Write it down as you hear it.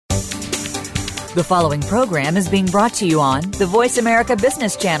The following program is being brought to you on the Voice America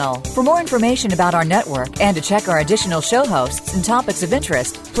Business Channel. For more information about our network and to check our additional show hosts and topics of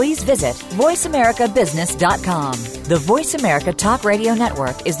interest, please visit voiceamericabusiness.com. The Voice America Talk Radio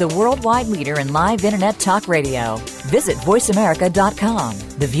Network is the worldwide leader in live Internet talk radio. Visit voiceamerica.com.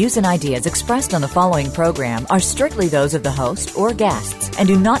 The views and ideas expressed on the following program are strictly those of the host or guests and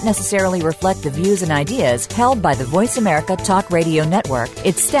do not necessarily reflect the views and ideas held by the Voice America Talk Radio Network,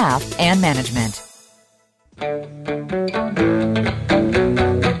 its staff, and management.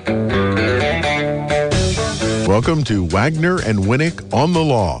 Welcome to Wagner and Winick on the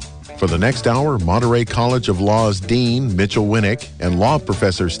Law. For the next hour, Monterey College of Law's Dean Mitchel Winick and law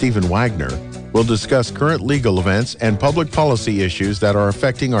professor Stephen Wagner will discuss current legal events and public policy issues that are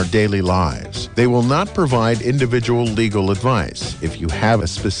affecting our daily lives. They will not provide individual legal advice. If you have a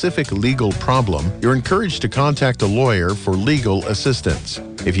specific legal problem, you're encouraged to contact a lawyer for legal assistance.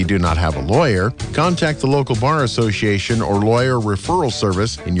 If you do not have a lawyer, contact the local bar association or lawyer referral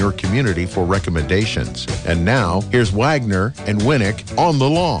service in your community for recommendations. And now, here's Wagner and Winick on the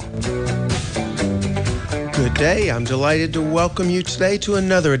Law. Good day. I'm delighted to welcome you today to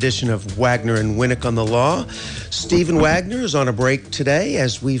another edition of Wagner and Winick on the Law. Stephen Wagner is on a break today.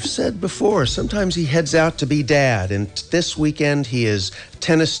 As we've said before, sometimes he heads out to be dad. And this weekend, he is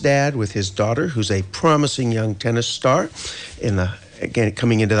tennis dad with his daughter, who's a promising young tennis star again,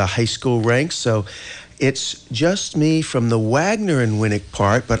 coming into the high school ranks. So it's just me from the Wagner and Winick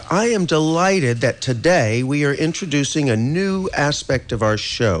part, but I am delighted that today we are introducing a new aspect of our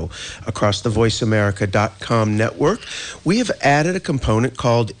show across the voiceamerica.com network. We have added a component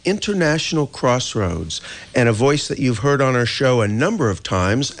called International Crossroads, and a voice that you've heard on our show a number of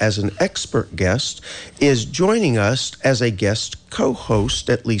times as an expert guest is joining us as a guest co-host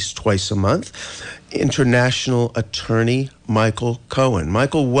at least twice a month, international attorney Michael Cohen.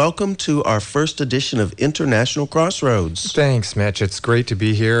 Michael, welcome to our first edition of International Crossroads. Thanks, Mitch. It's great to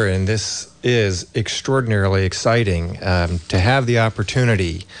be here, and this is extraordinarily exciting to have the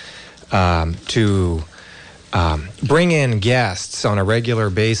opportunity to bring in guests on a regular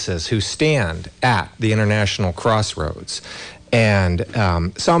basis who stand at the international crossroads and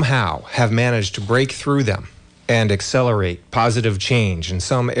somehow have managed to break through them and accelerate positive change in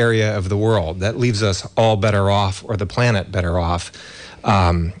some area of the world that leaves us all better off, or the planet better off,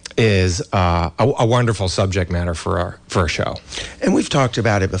 is a wonderful subject matter for our show. And we've talked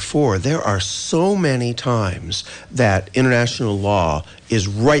about it before. There are so many times that international law is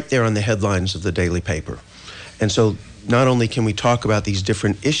right there on the headlines of the daily paper. And so not only can we talk about these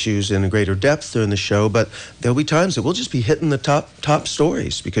different issues in a greater depth during the show, but there'll be times that we'll just be hitting the top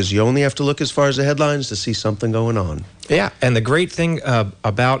stories, because you only have to look as far as the headlines to see something going on. Yeah, and the great thing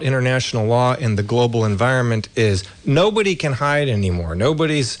about international law in the global environment is nobody can hide anymore.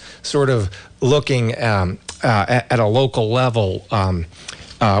 Nobody's sort of looking at a local level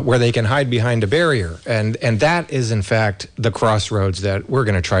where they can hide behind a barrier. And that is, in fact, the crossroads that we're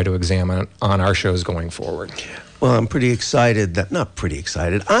going to try to examine on our shows going forward. Well, I'm I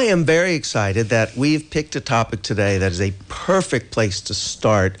am very excited that we've picked a topic today that is a perfect place to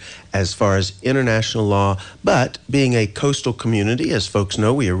start as far as international law. But being a coastal community, as folks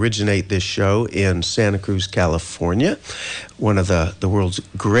know, we originate this show in Santa Cruz, California, one of the world's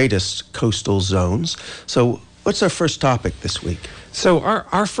greatest coastal zones. So what's our first topic this week? So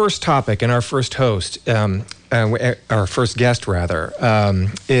our first topic and our first host, our first guest,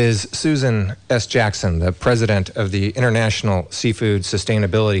 is Susan S. Jackson, the president of the International Seafood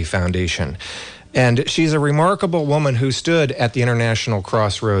Sustainability Foundation. And she's a remarkable woman who stood at the international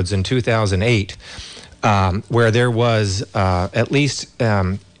crossroads in 2008, where there was, at least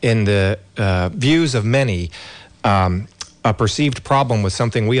in the views of many, a perceived problem with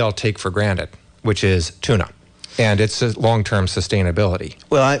something we all take for granted, which is tuna and its long-term sustainability.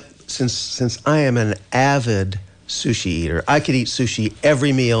 Well, since I am an avid sushi eater, I could eat sushi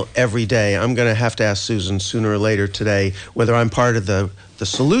every meal, every day. I'm going to have to ask Susan sooner or later today whether I'm part of the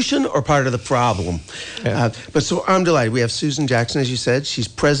solution or part of the problem. Yeah. But so I'm delighted. We have Susan Jackson, as you said. She's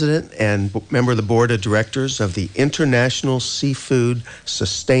president and member of the board of directors of the International Seafood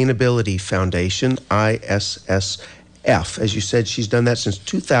Sustainability Foundation, ISSF. As you said, she's done that since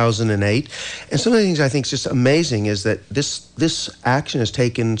 2008. And some of the things I think is just amazing is that this action has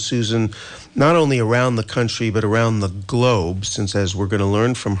taken Susan not only around the country but around the globe, since, as we're going to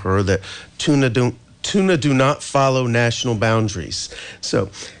learn from her, that tuna do not follow national boundaries.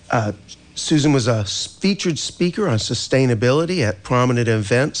 So Susan was a featured speaker on sustainability at prominent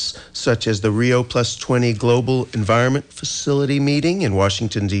events such as the Rio Plus 20 Global Environment Facility meeting in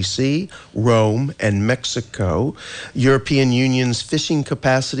Washington, D.C., Rome, and Mexico, European Union's Fishing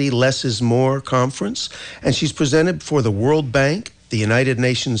Capacity Less is More conference, and she's presented for the World Bank, the United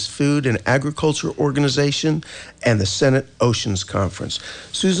Nations Food and Agriculture Organization, and the Senate Oceans Conference.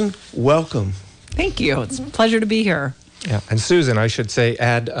 Susan, welcome. Thank you. It's a pleasure to be here. Yeah, and Susan, I should say,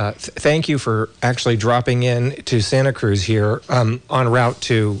 thank you for actually dropping in to Santa Cruz here en route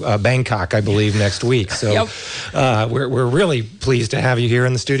to Bangkok, I believe, next week. So we're really pleased to have you here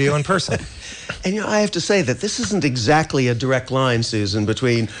in the studio in person. And I have to say that this isn't exactly a direct line, Susan,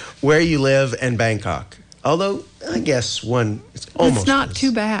 between where you live and Bangkok. Although, I guess it's almost... It's not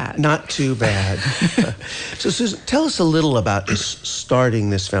too bad. Not too bad. So, Susan, tell us a little about starting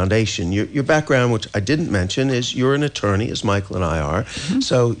this foundation. Your background, which I didn't mention, is you're an attorney, as Michael and I are. Mm-hmm.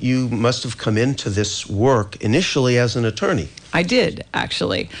 So you must have come into this work initially as an attorney. I did,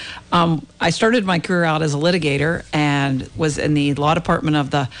 actually. I started my career out as a litigator and was in the law department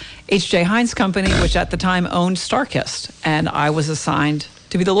of the H.J. Heinz Company, which at the time owned StarKist. And I was assigned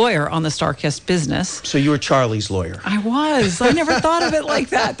to be the lawyer on the StarKist business. So you were Charlie's lawyer. I was. I never thought of it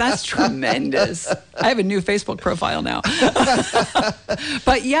like that. That's tremendous. I have a new Facebook profile now.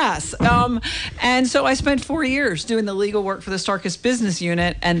 But yes. And so I spent 4 years doing the legal work for the StarKist business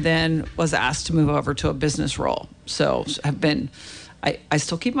unit and then was asked to move over to a business role. So I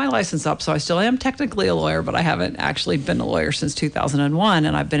still keep my license up, so I still am technically a lawyer, but I haven't actually been a lawyer since 2001,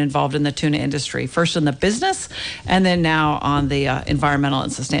 and I've been involved in the tuna industry, first in the business, and then now on the environmental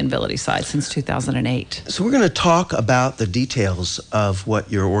and sustainability side since 2008. So we're going to talk about the details of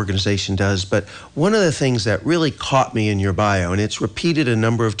what your organization does, but one of the things that really caught me in your bio, and it's repeated a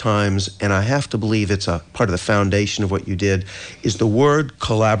number of times, and I have to believe it's a part of the foundation of what you did, is the word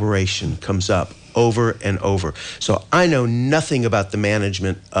collaboration comes up over and over. So I know nothing about the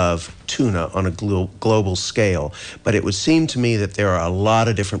management of tuna on a global scale, but it would seem to me that there are a lot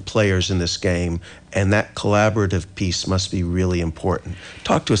of different players in this game, and that collaborative piece must be really important.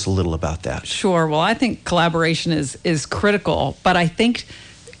 Talk to us a little about that. Sure. Well, I think collaboration is critical, but I think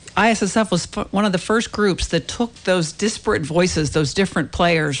ISSF was one of the first groups that took those disparate voices, those different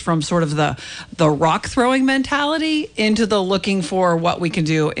players, from sort of the rock-throwing mentality into the looking for what we can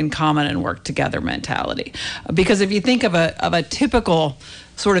do in common and work together mentality. Because if you think of a typical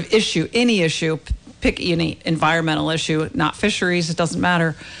sort of issue, any issue, pick any environmental issue, not fisheries, it doesn't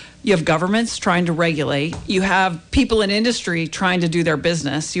matter. You have governments trying to regulate. You have people in industry trying to do their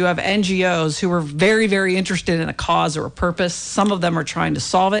business. You have NGOs who are very, very interested in a cause or a purpose. Some of them are trying to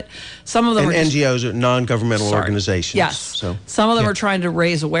solve it. Some of them NGOs are non-governmental organizations. Yes. So some of them are trying to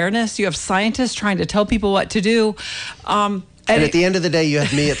raise awareness. You have scientists trying to tell people what to do. And at the end of the day, you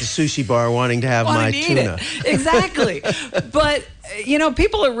have me at the sushi bar wanting to have my tuna. Exactly. But,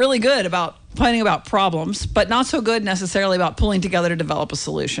 people are really good about planning about problems, but not so good necessarily about pulling together to develop a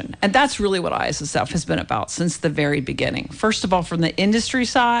solution. And that's really what ISSF has been about since the very beginning. First of all, from the industry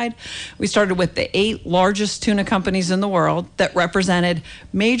side, we started with the 8 largest tuna companies in the world that represented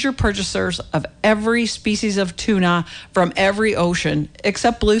major purchasers of every species of tuna from every ocean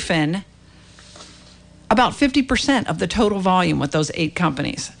except bluefin. About 50% of the total volume with those 8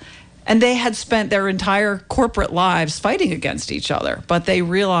 companies. And they had spent their entire corporate lives fighting against each other, but they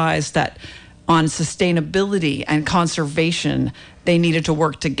realized that on sustainability and conservation, they needed to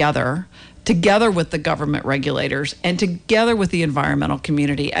work together with the government regulators and together with the environmental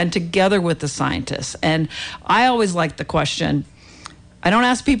community and together with the scientists. And I always like the question, I don't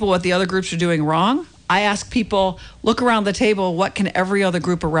ask people what the other groups are doing wrong. I ask people, look around the table, what can every other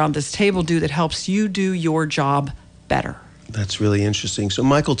group around this table do that helps you do your job better? That's really interesting. So,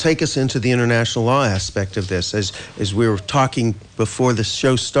 Michael, take us into the international law aspect of this. As we were talking before the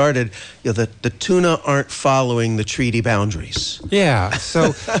show started, the tuna aren't following the treaty boundaries. Yeah.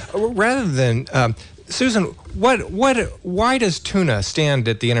 So, rather than Susan, why does tuna stand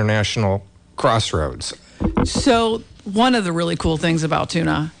at the international crossroads? So, one of the really cool things about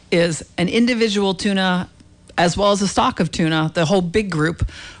tuna is an individual tuna, as well as a stock of tuna, the whole big group,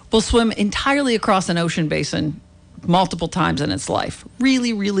 will swim entirely across an ocean basin multiple times in its life,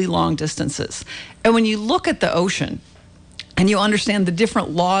 really, really long distances. And when you look at the ocean and you understand the different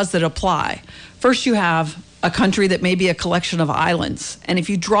laws that apply, first you have a country that may be a collection of islands. And if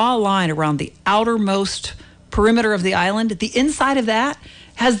you draw a line around the outermost perimeter of the island, the inside of that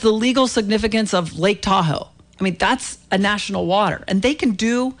has the legal significance of Lake Tahoe. I mean, that's a national water, and they can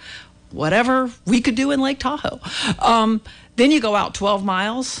do whatever we could do in Lake Tahoe. Then you go out 12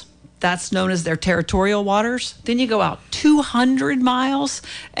 miles, That's known as their territorial waters. Then you go out 200 miles,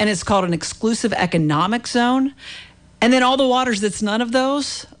 and it's called an exclusive economic zone. And then all the waters that's none of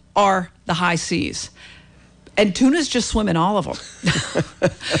those are the high seas. And tunas just swim in all of them.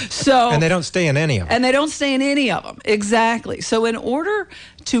 And they don't stay in any of them. Exactly. So in order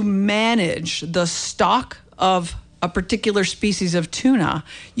to manage the stock of a particular species of tuna,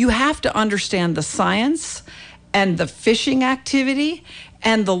 you have to understand the science and the fishing activity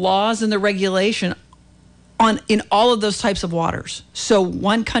and the laws and the regulation in all of those types of waters. So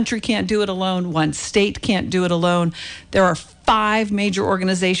one country can't do it alone. One state can't do it alone. There are 5 major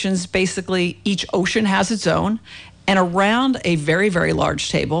organizations. Basically, each ocean has its own. And around a very, very large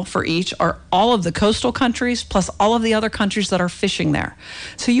table for each are all of the coastal countries plus all of the other countries that are fishing there.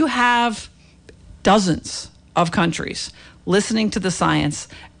 So you have dozens of countries listening to the science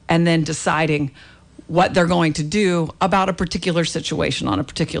and then deciding what they're going to do about a particular situation on a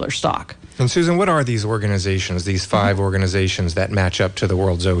particular stock. And Susan, what are these organizations, these 5 organizations that match up to the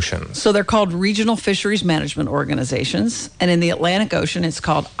world's oceans? So they're called Regional Fisheries Management Organizations. And in the Atlantic Ocean, it's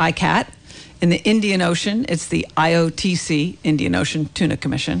called ICAT. In the Indian Ocean, it's the IOTC, Indian Ocean Tuna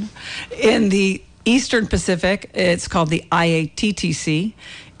Commission. In the Eastern Pacific, it's called the IATTC.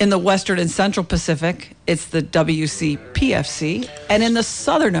 In the Western and Central Pacific, it's the WCPFC. And in the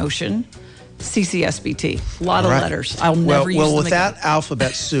Southern Ocean, CCSBT. A lot of letters. I'll never use them Well, with again. that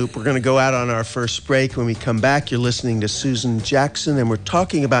alphabet soup, we're going to go out on our first break. When we come back, you're listening to Susan Jackson, and we're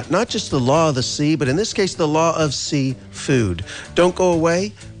talking about not just the law of the sea, but in this case, the law of seafood. Don't go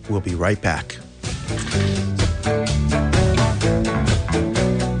away. We'll be right back.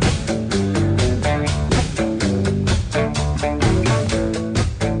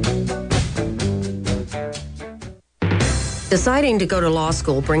 Deciding to go to law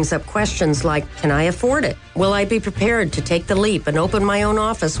school brings up questions like, can I afford it? Will I be prepared to take the leap and open my own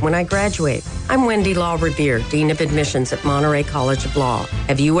office when I graduate? I'm Wendy Law Revere, Dean of Admissions at Monterey College of Law.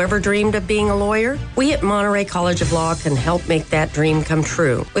 Have you ever dreamed of being a lawyer? We at Monterey College of Law can help make that dream come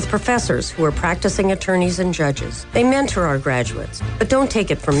true with professors who are practicing attorneys and judges. They mentor our graduates. But don't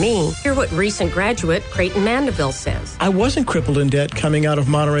take it from me. Hear what recent graduate Creighton Mandeville says. I wasn't crippled in debt coming out of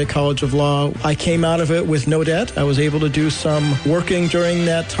Monterey College of Law. I came out of it with no debt. I was able to do some working during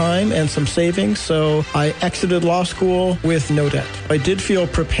that time and some savings, so I exited law school with no debt. I did feel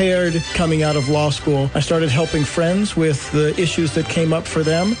prepared coming out of law school. I started helping friends with the issues that came up for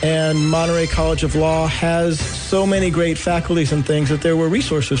them, and Monterey College of Law has so many great faculties and things that there were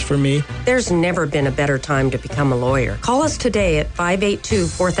resources for me. There's never been a better time to become a lawyer. Call us today at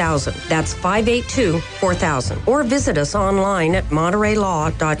 582-4000. That's 582-4000. Or visit us online at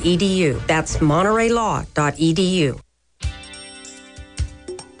montereylaw.edu. That's montereylaw.edu.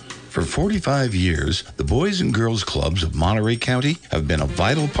 For 45 years, the Boys and Girls Clubs of Monterey County have been a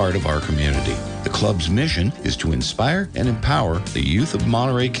vital part of our community. The club's mission is to inspire and empower the youth of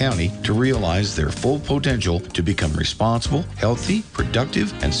Monterey County to realize their full potential to become responsible, healthy,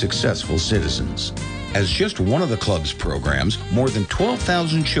 productive, and successful citizens. As just one of the club's programs, more than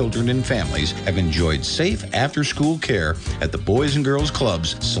 12,000 children and families have enjoyed safe after-school care at the Boys and Girls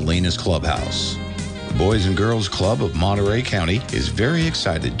Club's Salinas Clubhouse. The Boys and Girls Club of Monterey County is very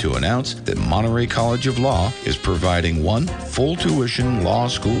excited to announce that Monterey College of Law is providing one full tuition law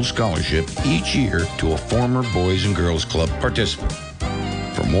school scholarship each year to a former Boys and Girls Club participant.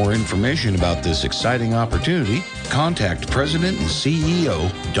 For more information about this exciting opportunity, contact President and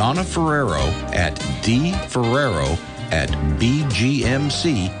CEO Donna Ferrero at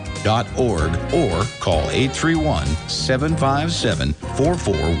dferrero@bgmc.org or call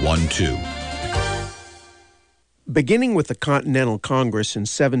 831-757-4412. Beginning with the Continental Congress in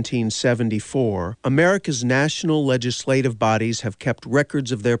 1774, America's national legislative bodies have kept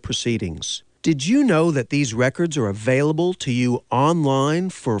records of their proceedings. Did you know that these records are available to you online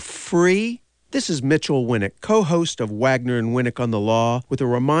for free? This is Mitchel Winick, co-host of Wagner and Winick on the Law, with a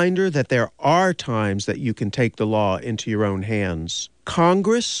reminder that there are times that you can take the law into your own hands.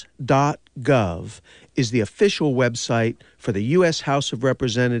 Congress.gov is the official website for the U.S. House of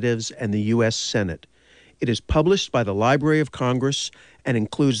Representatives and the U.S. Senate. It is published by the Library of Congress and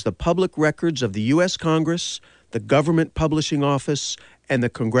includes the public records of the U.S. Congress, the Government Publishing Office, and the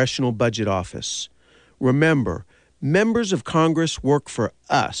Congressional Budget Office. Remember, members of Congress work for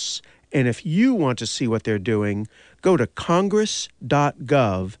us, and if you want to see what they're doing, go to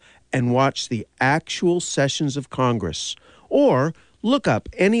congress.gov and watch the actual sessions of Congress, or look up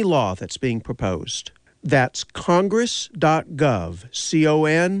any law that's being proposed. That's congress.gov,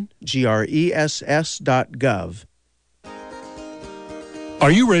 CONGRESS.gov.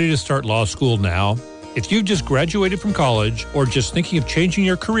 Are you ready to start law school now? If you've just graduated from college or just thinking of changing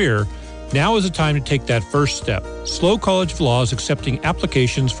your career, now is the time to take that first step. SLO College of Law is accepting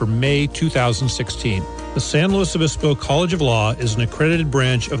applications for May 2016. The San Luis Obispo College of Law is an accredited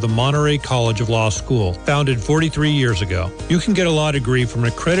branch of the Monterey College of Law School, founded 43 years ago. You can get a law degree from an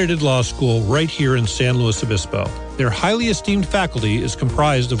accredited law school right here in San Luis Obispo. Their highly esteemed faculty is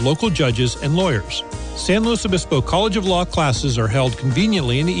comprised of local judges and lawyers. San Luis Obispo College of Law classes are held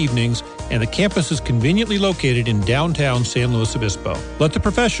conveniently in the evenings, and the campus is conveniently located in downtown San Luis Obispo. Let the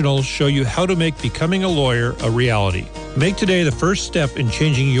professionals show you how to make becoming a lawyer a reality. Make today the first step in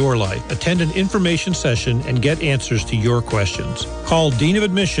changing your life. Attend an information session and get answers to your questions. Call Dean of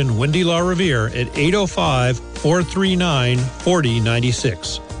Admission Wendy Law Revere at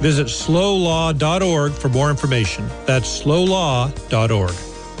 805-439-4096. Visit slowlaw.org for more information. That's slowlaw.org.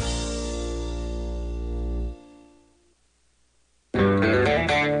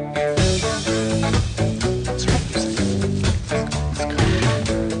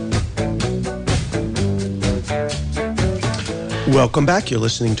 Welcome back. You're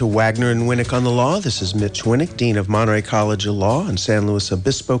listening to Wagner and Winick on the Law. This is Mitch Winick, Dean of Monterey College of Law and San Luis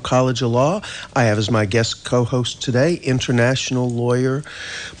Obispo College of Law. I have as my guest co-host today international lawyer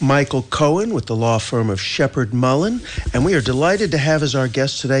Michael Cohen with the law firm of Shepard Mullen. And we are delighted to have as our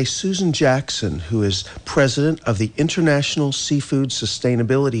guest today Susan Jackson, who is president of the International Seafood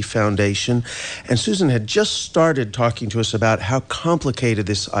Sustainability Foundation. And Susan had just started talking to us about how complicated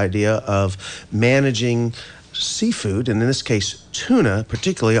this idea of managing seafood, and in this case, tuna,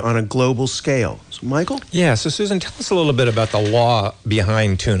 particularly on a global scale. So, Michael? Yeah, so Susan, tell us a little bit about the law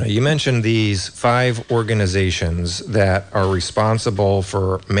behind tuna. You mentioned these 5 organizations that are responsible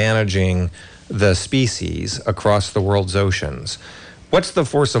for managing the species across the world's oceans. What's the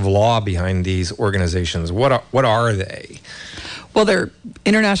force of law behind these organizations? What are they? Well, they're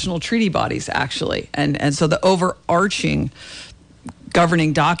international treaty bodies, actually. And so the overarching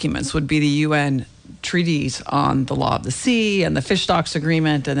governing documents would be the UN treaties on the law of the sea and the fish stocks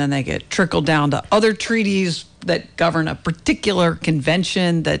agreement, and then they get trickled down to other treaties that govern a particular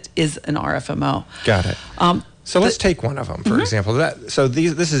convention that is an RFMO. Got it. So let's take one of them, for example.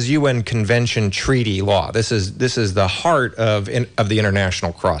 This is UN Convention Treaty Law. This is the heart of the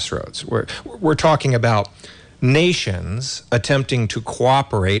international crossroads. We're talking about nations attempting to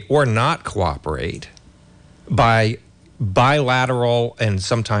cooperate or not cooperate by bilateral and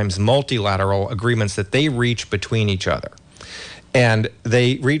sometimes multilateral agreements that they reach between each other. And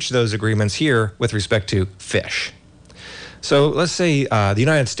they reach those agreements here with respect to fish. So let's say the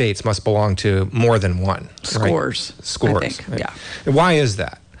United States must belong to more than one. Scores. Right? Scores. I think, right? yeah. Why is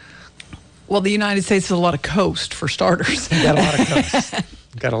that? Well, the United States has a lot of coast, for starters. Got a lot of coast.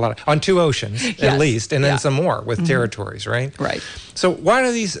 Got a lot of, on 2 oceans, at least, and then some more with territories, right? Right. So why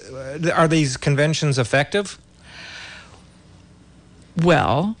are these conventions effective?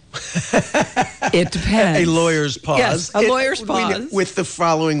 Well, it depends. A lawyer's pause. Yes, a lawyer's pause. With the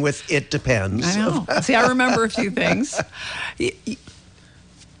following with "it depends." I know. See, I remember a few things.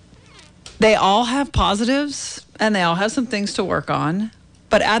 They all have positives, and they all have some things to work on.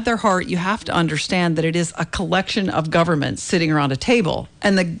 But at their heart, you have to understand that it is a collection of governments sitting around a table.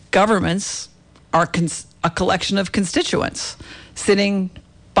 And the governments are a collection of constituents sitting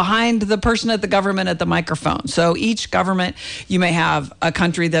behind the person at the government at the microphone. So each government, you may have a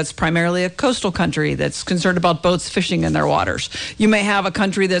country that's primarily a coastal country that's concerned about boats fishing in their waters. You may have a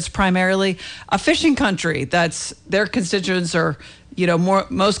country that's primarily a fishing country that's their constituents are,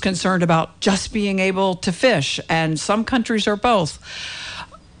 most concerned about just being able to fish. And some countries are both.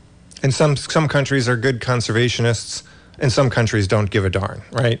 And some countries are good conservationists, and some countries don't give a darn,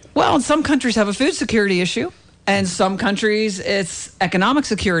 right? Well, and some countries have a food security issue. And some countries, it's economic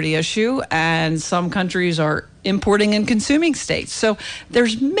security issue, and some countries are importing and consuming states. So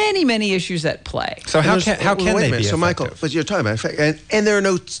there's many, many issues at play. So how can they be effective? So Michael, but you're talking about, and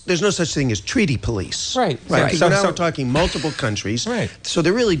there's no such thing as treaty police. Right. So now we're talking multiple countries. Right. So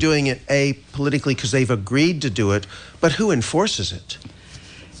they're really doing it, politically because they've agreed to do it, but who enforces it?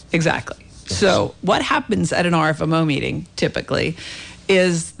 Exactly. Yes. So what happens at an RFMO meeting, typically,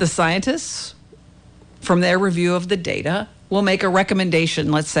 is the scientists, from their review of the data, will make a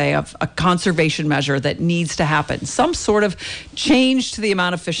recommendation, let's say, of a conservation measure that needs to happen, some sort of change to the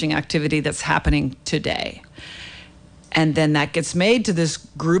amount of fishing activity that's happening today. And then that gets made to this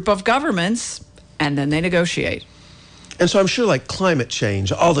group of governments, and then they negotiate. And so I'm sure, like climate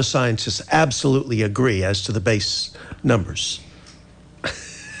change, all the scientists absolutely agree as to the base numbers.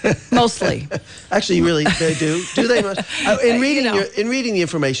 Mostly. Actually, really, they do. Do they? In reading You know. in reading the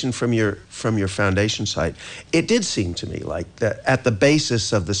information from your foundation site, it did seem to me like that at the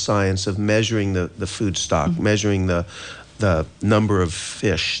basis of the science of measuring the food stock, measuring the number of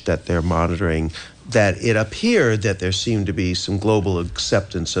fish that they're monitoring, that it appeared that there seemed to be some global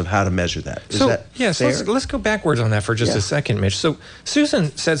acceptance of how to measure that. Is that fair? So let's go backwards on that for just a second, Mitch. So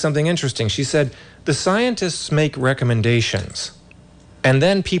Susan said something interesting. She said, the scientists make recommendations, and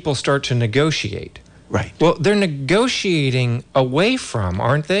then people start to negotiate. Right. Well, they're negotiating away from,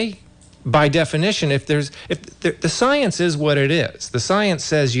 aren't they? By definition, if the science is what it is, the science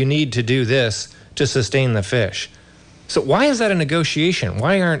says you need to do this to sustain the fish. So why is that a negotiation?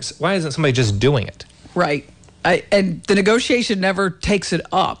 Why isn't somebody just doing it? Right. And the negotiation never takes it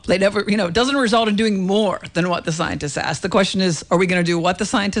up. They never, it doesn't result in doing more than what the scientists ask. The question is, are we going to do what the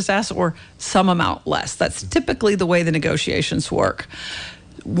scientists ask or some amount less? That's typically the way the negotiations work.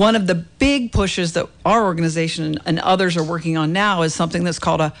 One of the big pushes that our organization and others are working on now is something that's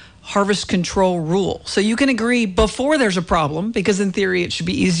called a harvest control rule. So you can agree before there's a problem, because in theory it should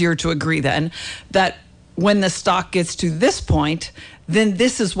be easier to agree then, that when the stock gets to this point, then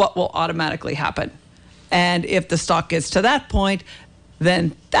this is what will automatically happen. And if the stock gets to that point,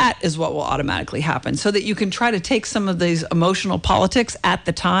 then that is what will automatically happen, so that you can try to take some of these emotional politics at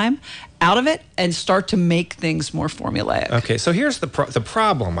the time out of it and start to make things more formulaic. Okay, so here's the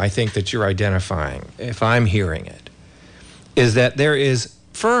problem I think that you're identifying, if I'm hearing it, is that there is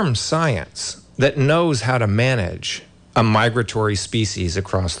firm science that knows how to manage a migratory species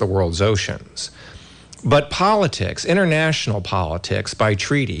across the world's oceans. But politics, international politics by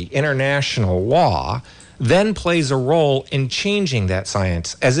treaty, international law, then plays a role in changing that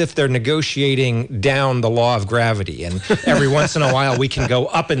science, as if they're negotiating down the law of gravity, and every once in a while we can go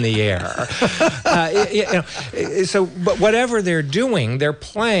up in the air. But whatever they're doing, they're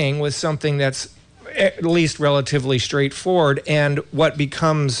playing with something that's at least relatively straightforward, and what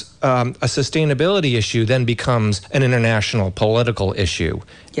becomes a sustainability issue then becomes an international political issue,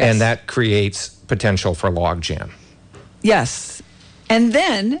 and that creates potential for logjam. Yes. And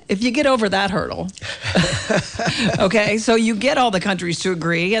then, if you get over that hurdle, okay, so you get all the countries to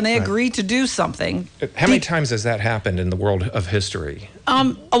agree, and they agree to do something. How many times has that happened in the world of history?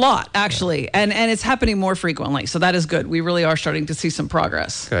 A lot, actually, and it's happening more frequently, so that is good. We really are starting to see some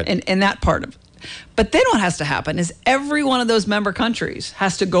progress in that part of it. But then what has to happen is every one of those member countries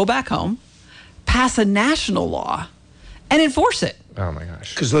has to go back home, pass a national law, and enforce it. Oh, my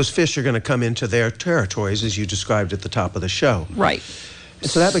gosh. Because those fish are going to come into their territories, as you described at the top of the show. Right.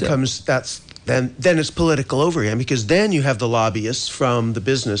 And so that becomes, then it's political over again, because then you have the lobbyists from the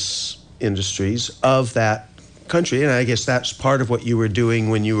business industries of that country. And I guess that's part of what you were doing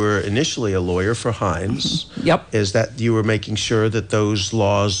when you were initially a lawyer for Heinz. Yep. Is that you were making sure that those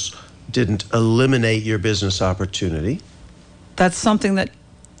laws didn't eliminate your business opportunity. That's something that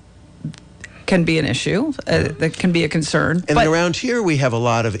can be an issue, that can be a concern. And around here, we have a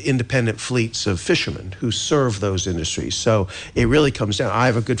lot of independent fleets of fishermen who serve those industries. So it really comes down. I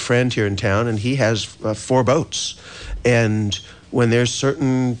have a good friend here in town, and he has 4 boats. And when there's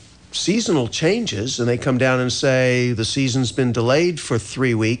certain seasonal changes, and they come down and say the season's been delayed for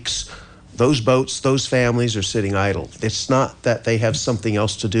 3 weeks, those boats, those families are sitting idle. It's not that they have something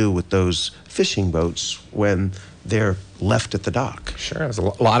else to do with those fishing boats when they're left at the dock. Sure, there's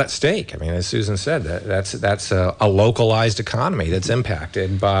a lot at stake. I mean, as Susan said, that's a localized economy that's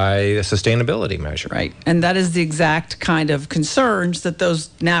impacted by a sustainability measure. Right, and that is the exact kind of concerns that those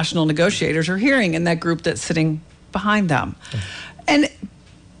national negotiators are hearing in that group that's sitting behind them. And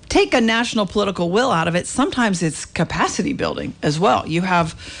take a national political will out of it, sometimes it's capacity building as well. You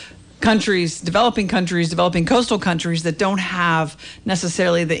have developing coastal countries that don't have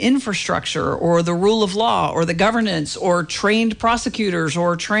necessarily the infrastructure or the rule of law or the governance or trained prosecutors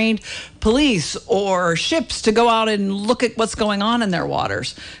or trained police or ships to go out and look at what's going on in their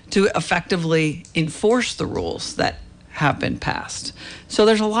waters to effectively enforce the rules that have been passed. So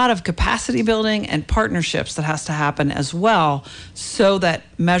there's a lot of capacity building and partnerships that has to happen as well, so that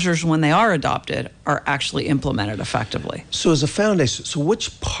measures, when they are adopted, are actually implemented effectively. So as a foundation, so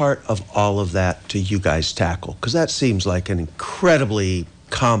which part of all of that do you guys tackle? Because that seems like an incredibly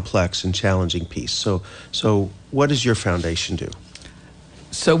complex and challenging piece. So what does your foundation do?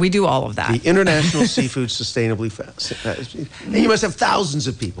 So we do all of that. The International Seafood Sustainably Found. And you must have thousands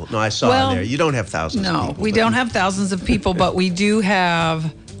of people. No, I saw in there. You don't have thousands of people. No, we don't have thousands of people, but we do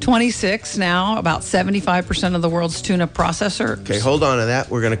have 26 now, about 75% of the world's tuna processor. Okay, hold on to that.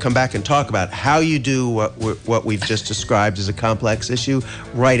 We're going to come back and talk about how you do what we've just described as a complex issue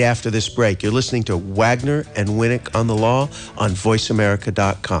right after this break. You're listening to Wagner and Winick on the Law on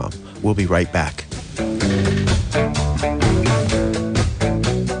voiceamerica.com. We'll be right back.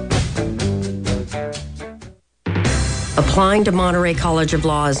 Applying to Monterey College of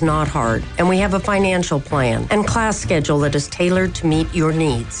Law is not hard, and we have a financial plan and class schedule that is tailored to meet your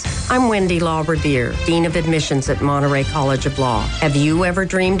needs. I'm Wendy Law Revere, Dean of Admissions at Monterey College of Law. Have you ever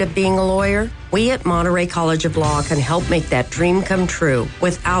dreamed of being a lawyer? We at Monterey College of Law can help make that dream come true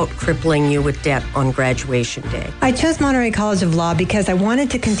without crippling you with debt on graduation day. I chose Monterey College of Law because I wanted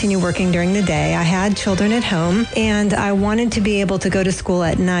to continue working during the day. I had children at home, and I wanted to be able to go to school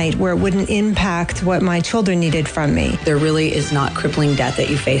at night where it wouldn't impact what my children needed from me. There really is not crippling debt that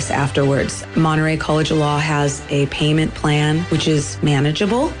you face afterwards. Monterey College of Law has a payment plan which is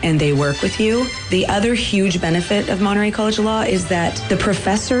manageable, and they work with you. The other huge benefit of Monterey College of Law is that the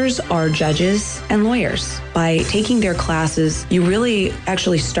professors are judges and lawyers. By taking their classes, you really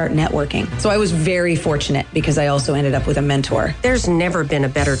actually start networking. So I was very fortunate because I also ended up with a mentor. There's never been a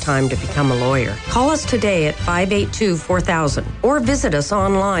better time to become a lawyer. Call us today at 582-4000 or visit us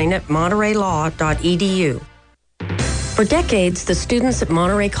online at montereylaw.edu. For decades, the students at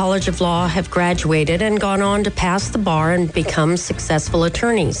Monterey College of Law have graduated and gone on to pass the bar and become successful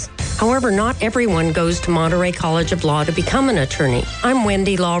attorneys. However, not everyone goes to Monterey College of Law to become an attorney. I'm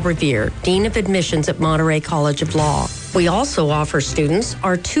Wendy Law Revere, Dean of Admissions at Monterey College of Law. We also offer students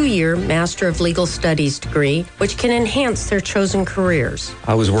our 2-year Master of Legal Studies degree, which can enhance their chosen careers.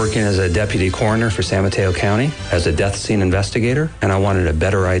 I was working as a deputy coroner for San Mateo County as a death scene investigator, and I wanted a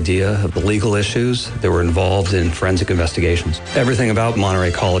better idea of the legal issues that were involved in forensic investigations. Everything about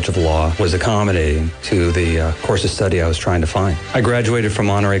Monterey College of Law was accommodating to the course of study I was trying to find. I graduated from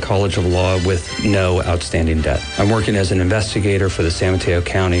Monterey College of Law with no outstanding debt. I'm working as an investigator for the San Mateo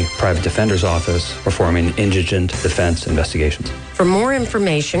County Private Defender's Office, performing indigent defense investigations. For more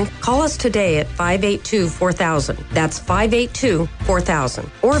information, call us today at 582-4000. That's 582-4000.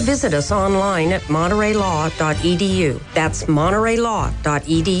 Or visit us online at montereylaw.edu. That's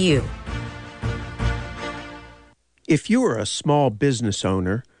montereylaw.edu. If you are a small business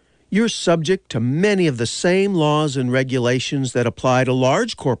owner, you're subject to many of the same laws and regulations that apply to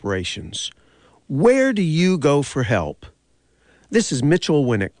large corporations. Where do you go for help? This is Mitchel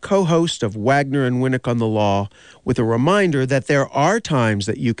Winick, co-host of Wagner and Winick on the Law, with a reminder that there are times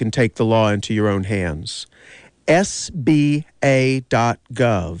that you can take the law into your own hands. SBA.gov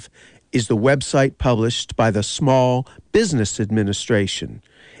is the website published by the Small Business Administration.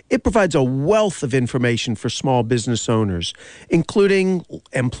 It provides a wealth of information for small business owners, including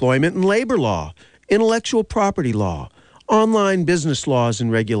employment and labor law, intellectual property law, online business laws and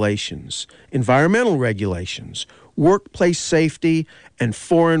regulations, environmental regulations, workplace safety, and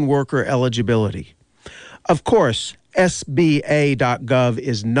foreign worker eligibility. Of course, SBA.gov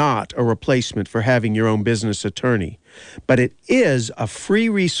is not a replacement for having your own business attorney, but it is a free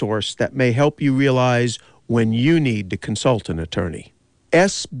resource that may help you realize when you need to consult an attorney.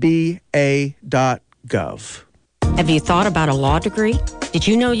 SBA.gov. Have you thought about a law degree? Did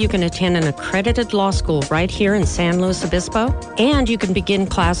you know you can attend an accredited law school right here in San Luis Obispo? And you can begin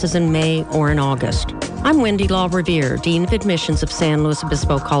classes in May or in August. I'm Wendy Law Revere, Dean of Admissions of San Luis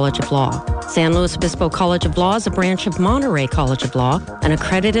Obispo College of Law. San Luis Obispo College of Law is a branch of Monterey College of Law, an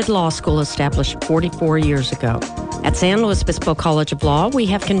accredited law school established 44 years ago. At San Luis Obispo College of Law, we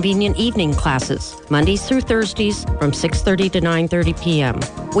have convenient evening classes, Mondays through Thursdays from 6:30 to 9:30 p.m.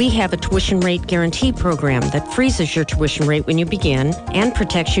 We have a tuition rate guarantee program that freezes your tuition rate when you begin and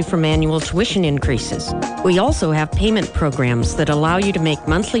protects you from annual tuition increases. We also have payment programs that allow you to make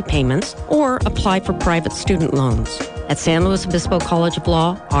monthly payments or apply for private student loans. At San Luis Obispo College of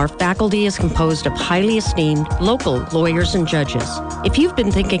Law, our faculty is composed of highly esteemed local lawyers and judges. If you've been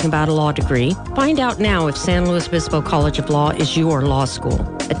thinking about a law degree, find out now if San Luis Obispo College of Law is your law school.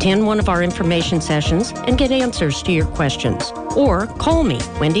 Attend one of our information sessions and get answers to your questions. Or call me,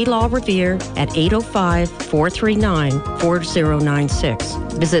 Wendy Law Revere, at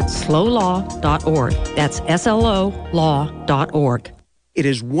 805-439-4096. Visit slowlaw.org. That's SLO law.org. It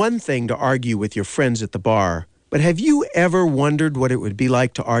is one thing to argue with your friends at the bar, but have you ever wondered what it would be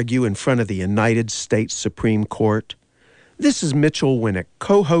like to argue in front of the United States Supreme Court? This is Mitchel Winick,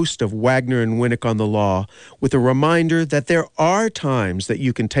 co-host of Wagner and Winick on the Law, with a reminder that there are times that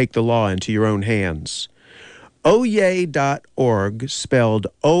you can take the law into your own hands. Oyez.org, spelled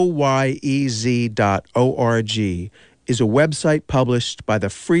Oyez.org, is a website published by the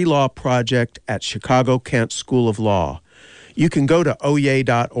Free Law Project at Chicago-Kent School of Law. You can go to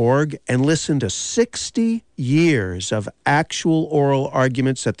oyez.org and listen to 60 years of actual oral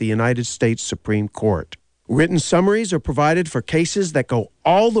arguments at the United States Supreme Court. Written summaries are provided for cases that go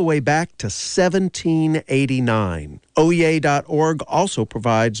all the way back to 1789. oyez.org also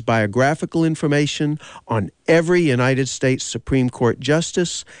provides biographical information on every United States Supreme Court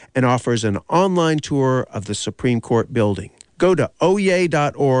justice and offers an online tour of the Supreme Court building. Go to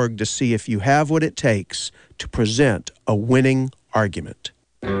oyez.org to see if you have what it takes to present a winning argument.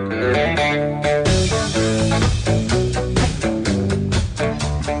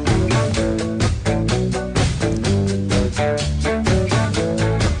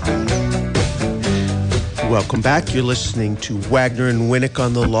 Welcome back. You're listening to Wagner and Winick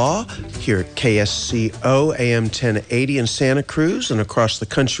on the Law here at KSCO AM 1080 in Santa Cruz and across the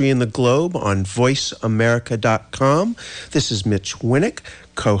country and the globe on voiceamerica.com. This is Mitch Winick,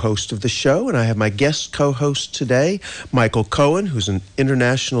 co-host of the show, and I have my guest co-host today, Michael Cohen, who's an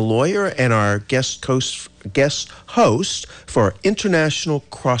international lawyer and our guest host for International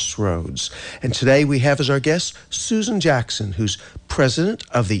Crossroads. And today we have as our guest Susan Jackson, who's president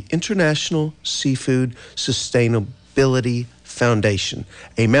of the International Seafood Sustainability Foundation.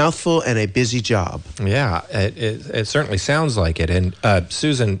 A mouthful and a busy job. Yeah, it certainly sounds like it. And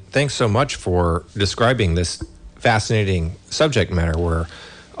Susan, thanks so much for describing this fascinating subject matter where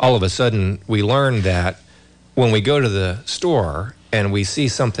all of a sudden we learn that when we go to the store and we see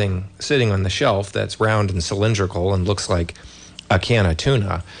something sitting on the shelf that's round and cylindrical and looks like a can of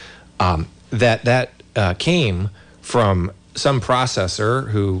tuna, that came from some processor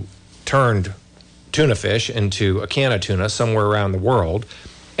who turned tuna fish into a can of tuna somewhere around the world,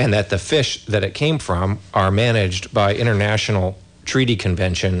 and that the fish that it came from are managed by international treaty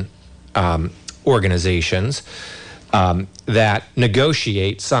convention organizations that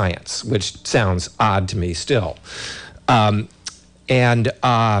negotiate science, which sounds odd to me still. And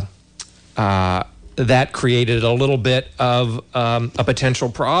that created a little bit of a potential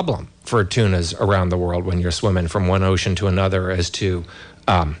problem for tunas around the world when you're swimming from one ocean to another as to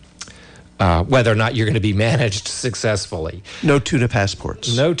whether or not you're going to be managed successfully. No tuna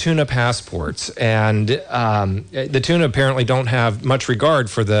passports. No tuna passports. And the tuna apparently don't have much regard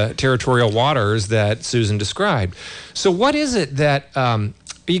for the territorial waters that Susan described. So what is it that...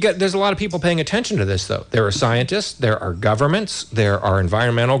 there's a lot of people paying attention to this, though. There are scientists, there are governments, there are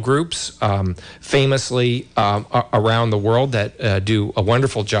environmental groups, famously around the world that do a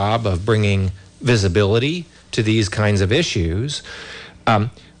wonderful job of bringing visibility to these kinds of issues.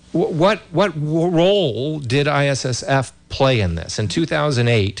 What role did ISSF play in this? In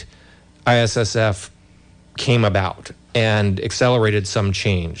 2008, ISSF came about and accelerated some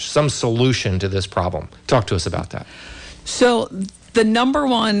change, some solution to this problem. Talk to us about that. So the number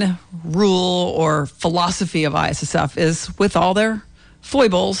one rule or philosophy of ISSF is, with all their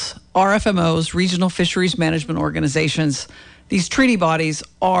foibles, RFMOs, regional fisheries management organizations, these treaty bodies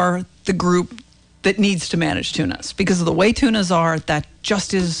are the group that needs to manage tunas. Because of the way tunas are, that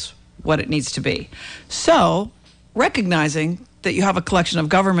just is what it needs to be. So, recognizing that you have a collection of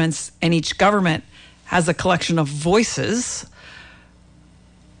governments and each government has a collection of voices,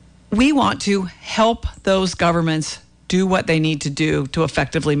 we want to help those governments do what they need to do to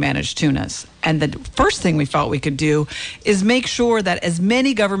effectively manage tunas. And the first thing we felt we could do is make sure that as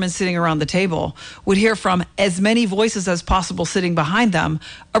many governments sitting around the table would hear from as many voices as possible sitting behind them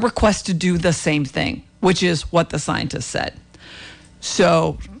a request to do the same thing, which is what the scientists said.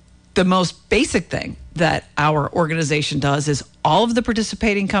 So the most basic thing that our organization does is all of the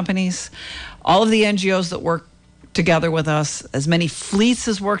participating companies, all of the NGOs that work together with us, as many fleets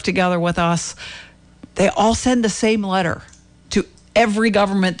as work together with us, they all send the same letter to every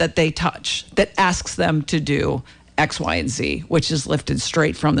government that they touch that asks them to do X, Y, and Z, which is lifted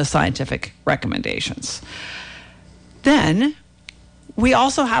straight from the scientific recommendations. Then we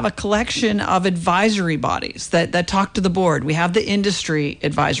also have a collection of advisory bodies that talk to the board. We have the industry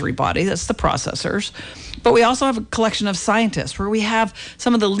advisory body, that's the processors. But we also have a collection of scientists where we have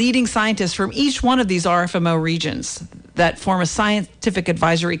some of the leading scientists from each one of these RFMO regions that form a scientific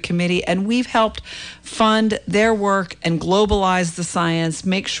advisory committee, and we've helped fund their work and globalize the science,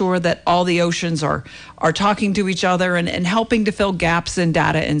 make sure that all the oceans are talking to each other and helping to fill gaps in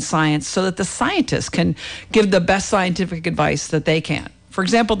data and science so that the scientists can give the best scientific advice that they can. For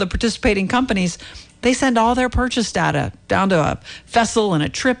example, the participating companies, they send all their purchase data down to a vessel and a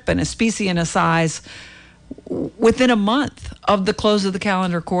trip and a species and a size. within a month of the close of the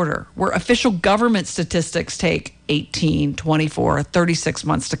calendar quarter, where official government statistics take 18, 24, 36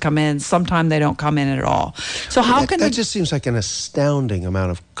 months to come in. Sometimes they don't come in at all. So that just seems like an astounding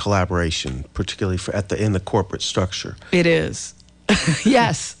amount of collaboration, particularly in the corporate structure. It is.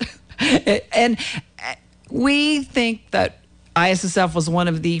 Yes. And we think that ISSF was one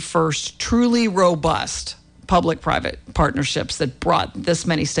of the first truly robust public-private partnerships that brought this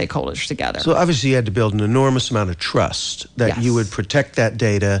many stakeholders together. So obviously you had to build an enormous amount of trust that you would protect that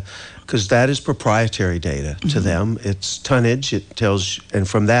data, because that is proprietary data to them. It's tonnage. It tells, and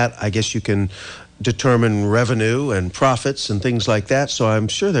from that, I guess you can determine revenue and profits and things like that. So I'm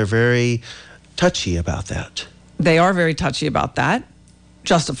sure they're very touchy about that. They are very touchy about that,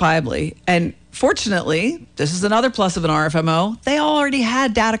 justifiably. And fortunately, this is another plus of an RFMO, they already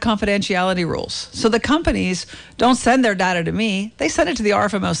had data confidentiality rules. So the companies don't send their data to me, they send it to the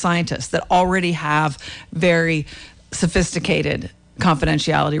RFMO scientists that already have very sophisticated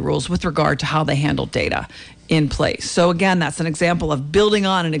confidentiality rules with regard to how they handle data in place. So again, that's an example of building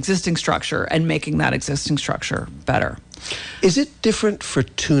on an existing structure and making that existing structure better. Is it different for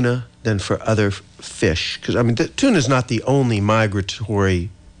tuna than for other fish? Because, I mean, tuna is not the only migratory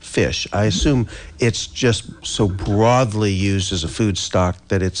fish. I assume it's just so broadly used as a food stock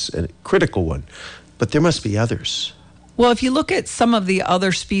that it's a critical one. But there must be others. Well, if you look at some of the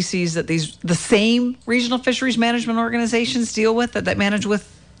other species that the same regional fisheries management organizations deal with, that manage with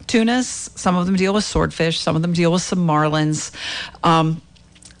tunas, some of them deal with swordfish, some of them deal with some marlins.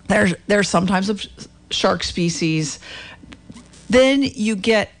 There's sometimes a shark species. Then you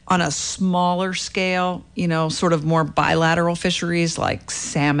get on a smaller scale, sort of more bilateral fisheries like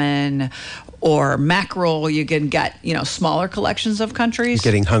salmon or mackerel. You can get, smaller collections of countries. I'm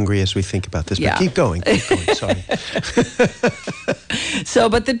getting hungry as we think about this, but keep going, sorry.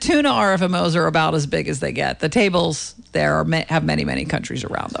 But the tuna RFMOs are about as big as they get. The tables there have many, many countries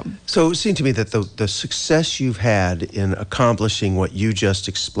around them. So it seemed to me that the success you've had in accomplishing what you just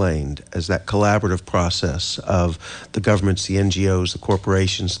explained as that collaborative process of the governments, the NGOs, the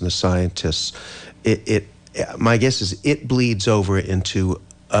corporations, and the scientists, my guess is it bleeds over into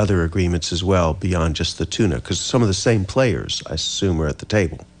other agreements as well beyond just the tuna, because some of the same players, I assume, are at the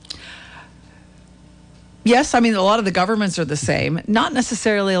table. Yes, I mean, a lot of the governments are the same. Not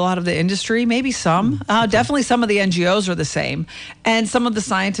necessarily a lot of the industry, maybe some. Definitely some of the NGOs are the same, and some of the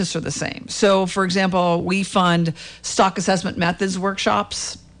scientists are the same. So, for example, we fund stock assessment methods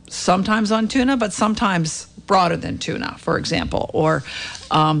workshops, sometimes on tuna, but sometimes broader than tuna, for example, or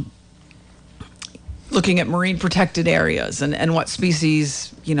looking at marine protected areas and what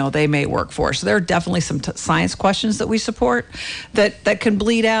species, they may work for. So there are definitely some science questions that we support that can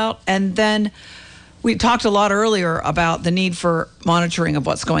bleed out. And then we talked a lot earlier about the need for monitoring of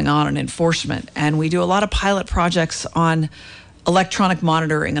what's going on and enforcement. And we do a lot of pilot projects on electronic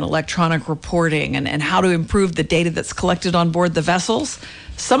monitoring and electronic reporting and how to improve the data that's collected on board the vessels.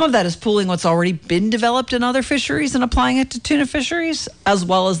 Some of that is pooling what's already been developed in other fisheries and applying it to tuna fisheries, as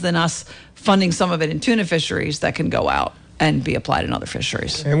well as then us funding some of it in tuna fisheries that can go out and be applied in other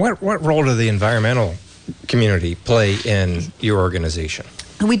fisheries. And what role do the environmental community play in your organization?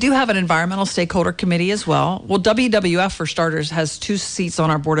 We do have an environmental stakeholder committee as well. Well, WWF, for starters, has 2 seats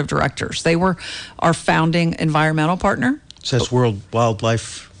on our board of directors. They were our founding environmental partner. So that's World Wildlife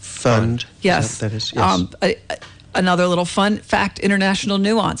Fund? Yes. That is, yes. Another little fun fact, international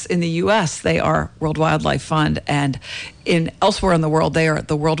nuance. In the U.S., they are World Wildlife Fund, and elsewhere in the world, they are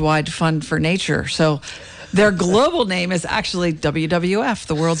the Worldwide Fund for Nature. So their global name is actually WWF,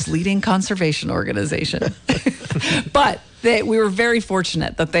 the world's leading conservation organization. But we were very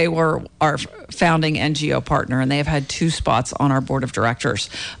fortunate that they were our founding NGO partner, and they have had 2 spots on our board of directors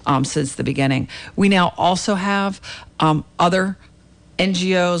since the beginning. We now also have other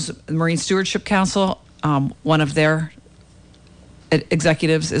NGOs, the Marine Stewardship Council. One of their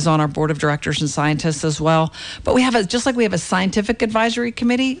executives is on our board of directors and scientists as well. But we have just like we have a scientific advisory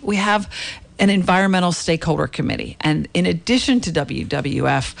committee, we have an environmental stakeholder committee. And in addition to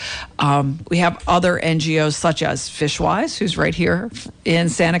WWF, we have other NGOs such as Fishwise, who's right here in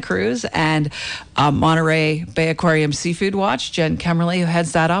Santa Cruz, and Monterey Bay Aquarium Seafood Watch. Jen Kemmerly, who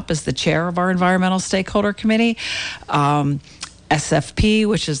heads that up, is the chair of our environmental stakeholder committee. SFP,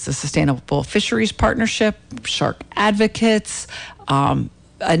 which is the Sustainable Fisheries Partnership, Shark Advocates,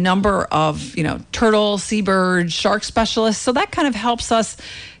 a number of, turtle, seabird, shark specialists. So that kind of helps us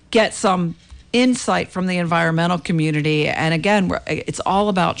get some insight from the environmental community. And again, it's all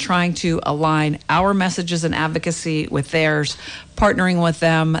about trying to align our messages and advocacy with theirs, partnering with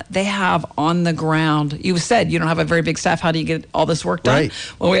them. They have on the ground, you said you don't have a very big staff. How do you get all this work done? Right.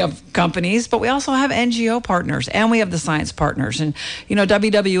 Well, we have companies, but we also have NGO partners, and we have the science partners. And,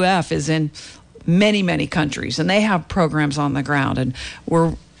 WWF is in many, many countries, and they have programs on the ground. And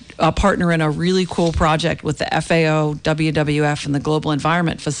we're a partner in a really cool project with the FAO, WWF, and the Global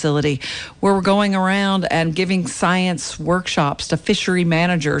Environment Facility, where we're going around and giving science workshops to fishery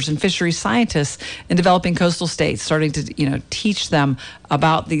managers and fishery scientists in developing coastal states, starting to teach them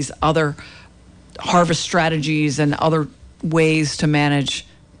about these other harvest strategies and other ways to manage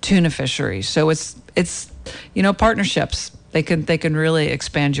tuna fisheries. So it's partnerships. They can really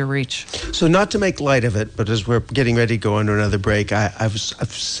expand your reach. So not to make light of it, but as we're getting ready to go on to another break, I'm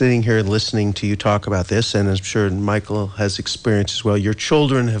sitting here listening to you talk about this, and I'm sure Michael has experience as well. Your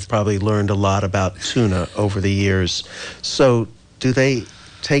children have probably learned a lot about tuna over the years. So do they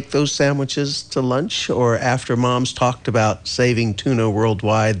take those sandwiches to lunch, or after mom's talked about saving tuna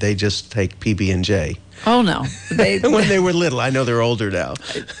worldwide, they just take PB&J? Oh, no. When they were little. I know they're older now.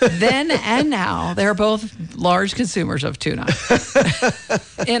 Then and now, they're both large consumers of tuna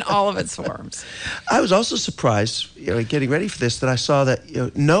in all of its forms. I was also surprised, getting ready for this, that I saw that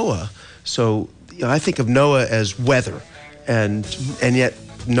NOAA. So I think of NOAA as weather, and yet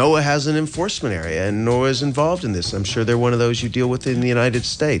NOAA has an enforcement area, and NOAA is involved in this. I'm sure they're one of those you deal with in the United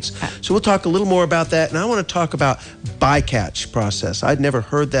States. So we'll talk a little more about that, and I want to talk about bycatch process. I'd never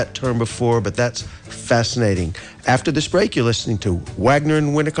heard that term before, but that's fascinating. After this break, you're listening to Wagner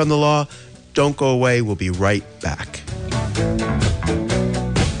and Winick on the Law. Don't go away. We'll be right back.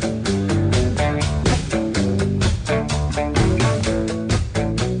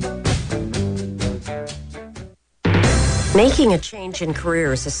 Making a change in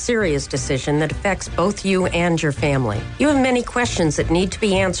career is a serious decision that affects both you and your family. You have many questions that need to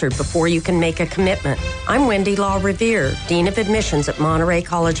be answered before you can make a commitment. I'm Wendy Law Revere, Dean of Admissions at Monterey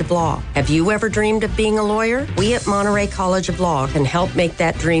College of Law. Have you ever dreamed of being a lawyer? We at Monterey College of Law can help make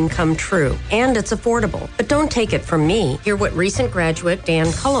that dream come true. And it's affordable. But don't take it from me. Hear what recent graduate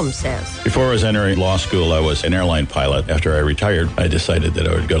Dan Cullum says. Before I was entering law school, I was an airline pilot. After I retired, I decided that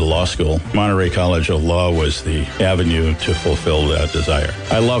I would go to law school. Monterey College of Law was the avenue to fulfill that desire.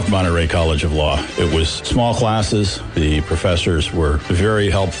 I loved Monterey College of Law. It was small classes. The professors were very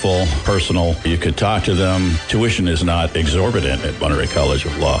helpful, personal. You could talk to them. Tuition is not exorbitant at Monterey College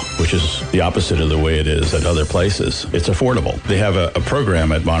of Law, which is the opposite of the way it is at other places. It's affordable. They have a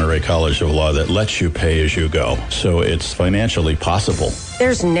program at Monterey College of Law that lets you pay as you go, so it's financially possible.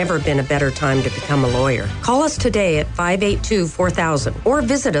 There's never been a better time to become a lawyer. Call us today at 582-4000 or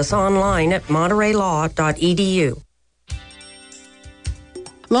visit us online at montereylaw.edu.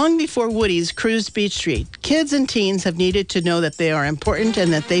 Long before Woody's cruised Beach Street, kids and teens have needed to know that they are important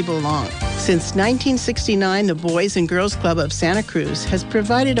and that they belong. Since 1969, the Boys and Girls Club of Santa Cruz has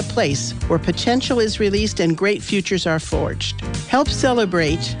provided a place where potential is released and great futures are forged. Help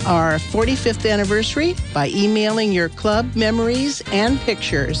celebrate our 45th anniversary by emailing your club memories and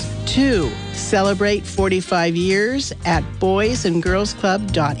pictures to Celebrate 45 years at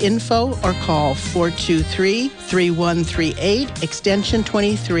boysandgirlsclub.info or call 423-3138, extension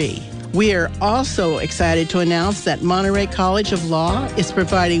 23. We are also excited to announce that Monterey College of Law is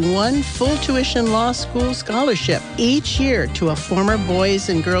providing one full tuition law school scholarship each year to a former Boys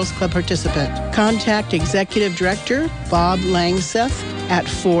and Girls Club participant. Contact Executive Director Bob Langseth at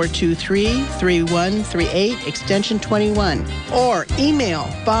 423-3138, extension 21, or email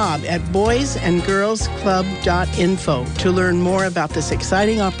Bob at boysandgirlsclub.info to learn more about this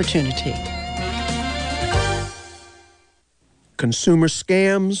exciting opportunity. Consumer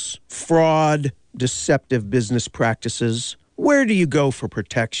scams, fraud, deceptive business practices. Where do you go for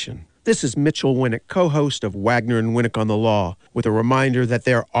protection? This is Mitchel Winick, co-host of Wagner and Winick on the Law, with a reminder that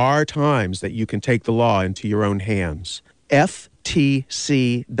there are times that you can take the law into your own hands. FTC.gov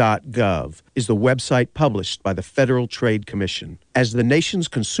is the website published by the Federal Trade Commission. As the nation's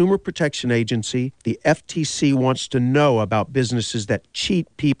consumer protection agency, the FTC wants to know about businesses that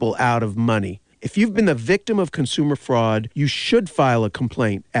cheat people out of money. If you've been the victim of consumer fraud, you should file a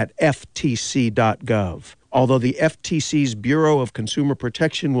complaint at FTC.gov. Although the FTC's Bureau of Consumer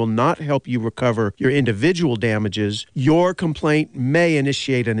Protection will not help you recover your individual damages, your complaint may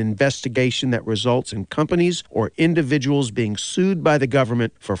initiate an investigation that results in companies or individuals being sued by the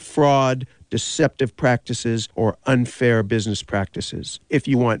government for fraud, deceptive practices, or unfair business practices. If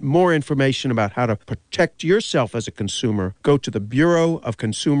you want more information about how to protect yourself as a consumer, go to the Bureau of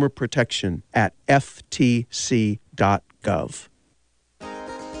Consumer Protection at ftc.gov.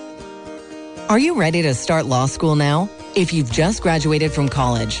 Are you ready to start law school now? If you've just graduated from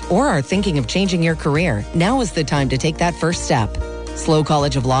college or are thinking of changing your career, now is the time to take that first step. SLO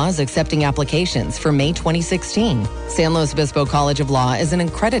College of Law is accepting applications for May 2016. San Luis Obispo College of Law is an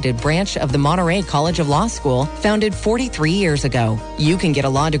accredited branch of the Monterey College of Law School, founded 43 years ago. You can get a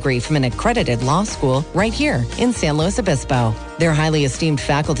law degree from an accredited law school right here in San Luis Obispo. Their highly esteemed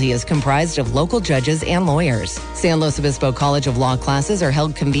faculty is comprised of local judges and lawyers. San Luis Obispo College of Law classes are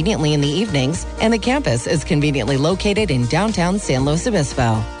held conveniently in the evenings, and the campus is conveniently located in downtown San Luis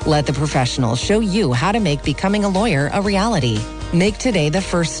Obispo. Let the professionals show you how to make becoming a lawyer a reality. Make today the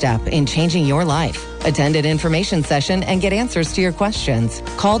first step in changing your life. Attend an information session and get answers to your questions.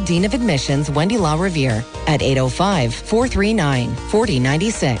 Call Dean of Admissions Wendy Law Revere at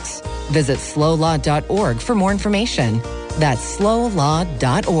 805-439-4096. Visit slowlaw.org for more information. That's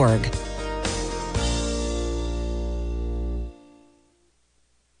slowlaw.org.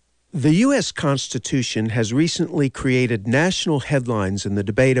 The U.S. Constitution has recently created national headlines in the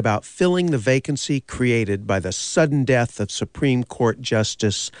debate about filling the vacancy created by the sudden death of Supreme Court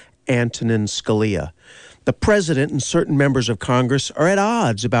Justice Antonin Scalia. The president and certain members of Congress are at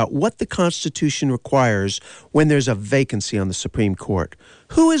odds about what the Constitution requires when there's a vacancy on the Supreme Court.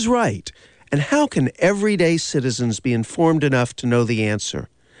 Who is right? And how can everyday citizens be informed enough to know the answer?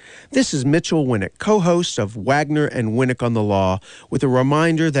 This is Mitchel Winick, co-host of Wagner and Winick on the Law, with a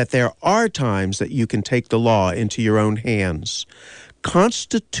reminder that there are times that you can take the law into your own hands.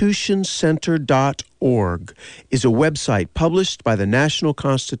 ConstitutionCenter.org is a website published by the National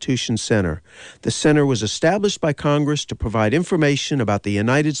Constitution Center. The center was established by Congress to provide information about the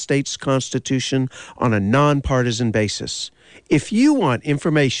United States Constitution on a nonpartisan basis. If you want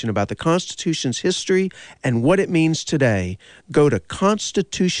information about the Constitution's history and what it means today, go to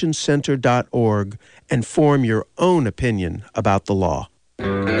ConstitutionCenter.org and form your own opinion about the law.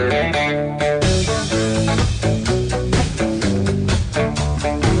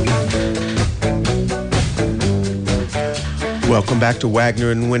 Welcome back to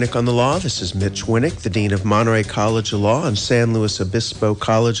Wagner and Winick on the Law. This is Mitch Winick, the Dean of Monterey College of Law and San Luis Obispo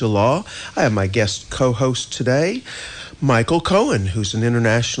College of Law. I have my guest co-host today, Michael Cohen, who's an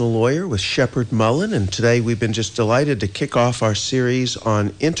international lawyer with Shepard Mullen, and today we've been just delighted to kick off our series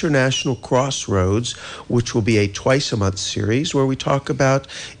on International Crossroads, which will be a twice-a-month series where we talk about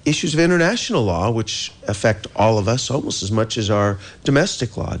issues of international law, which affect all of us almost as much as our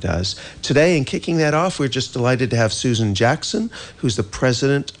domestic law does. Today, in kicking that off, we're just delighted to have Susan Jackson, who's the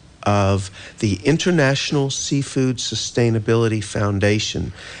president of the International Seafood Sustainability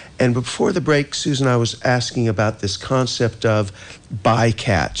Foundation. And before the break, Susan, I was asking about this concept of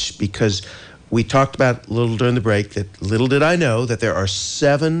bycatch, because we talked about a little during the break that little did I know that there are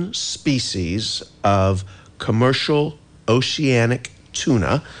 7 species of commercial oceanic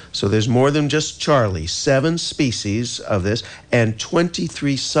tuna. So there's more than just Charlie, 7 species of this, and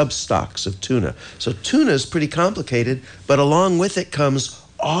 23 substocks of tuna. So tuna is pretty complicated, but along with it comes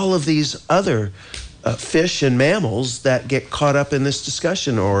all of these other fish and mammals that get caught up in this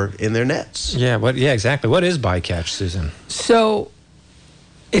discussion or in their nets. Yeah, exactly. What is bycatch, Susan? So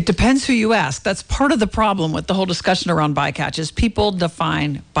it depends who you ask. That's part of the problem with the whole discussion around bycatch is people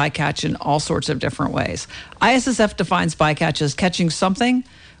define bycatch in all sorts of different ways. ISSF defines bycatch as catching something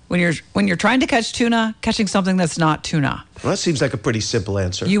when you're trying to catch tuna, catching something that's not tuna. Well, that seems like a pretty simple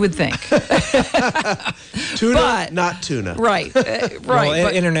answer. You would think. Tuna, but, not tuna. Right. Well,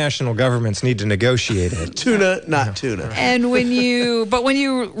 international governments need to negotiate it. Tuna, not tuna. And when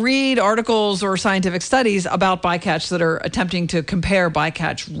you read articles or scientific studies about bycatch that are attempting to compare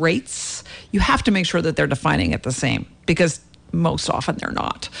bycatch rates, you have to make sure that they're defining it the same, because most often they're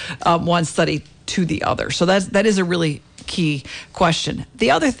not. One study to the other. So that is a really key question.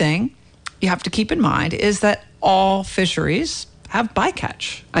 The other thing you have to keep in mind is that all fisheries have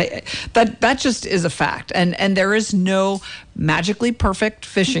bycatch. That just is a fact. And there is no magically perfect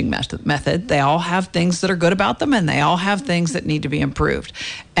fishing method. They all have things that are good about them, and they all have things that need to be improved.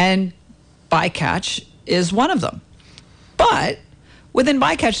 And bycatch is one of them. But within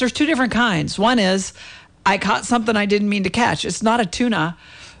bycatch, there's 2 different kinds. One is, I caught something I didn't mean to catch. It's not a tuna,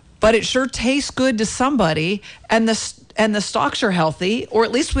 but it sure tastes good to somebody, and the stocks are healthy, or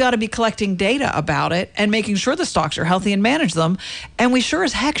at least we ought to be collecting data about it and making sure the stocks are healthy and manage them, and we sure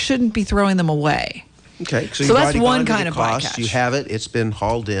as heck shouldn't be throwing them away. Okay, so that's one kind of bycatch. You have it. It's been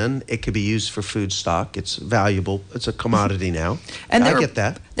hauled in. It could be used for food stock. It's valuable. It's a commodity now. And I get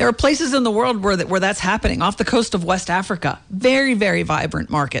that. There are places in the world where that's happening. Off the coast of West Africa, very, very vibrant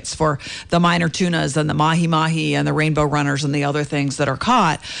markets for the minor tunas and the mahi-mahi and the rainbow runners and the other things that are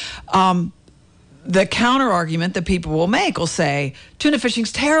caught. The counter argument that people will make will say, tuna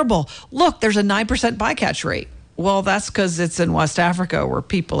fishing's terrible. Look, there's a 9% bycatch rate. Well, that's because it's in West Africa where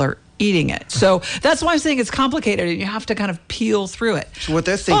people are eating it. So that's why I'm saying it's complicated and you have to kind of peel through it. So what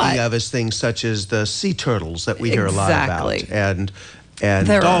they're thinking of is things such as the sea turtles that we hear a lot about, and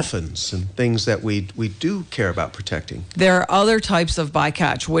dolphins and things that we do care about protecting. There are other types of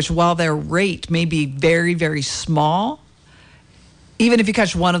bycatch, which while their rate may be very, very small, even if you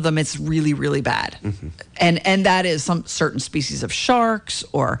catch one of them, it's really, really bad. Mm-hmm. And that is some certain species of sharks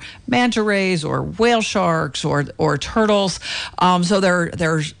or manta rays or whale sharks or turtles. So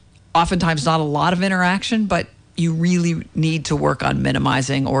there's oftentimes not a lot of interaction, but you really need to work on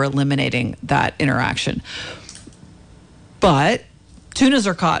minimizing or eliminating that interaction. But tunas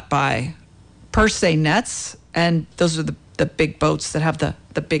are caught by purse seine nets, and those are the big boats that have the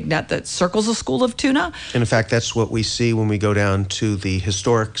big net that circles a school of tuna. And in fact, that's what we see when we go down to the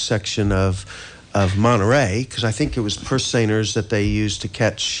historic section of Monterey, because I think it was purse seiners that they used to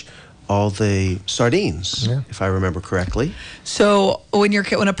catch all the sardines, if I remember correctly. So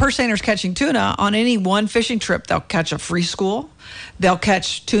when a purse seiner's catching tuna, on any one fishing trip, they'll catch a free school. They'll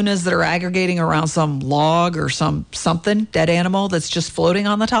catch tunas that are aggregating around some log or something, dead animal that's just floating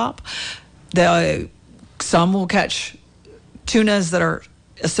on the top. Some will catch tunas that are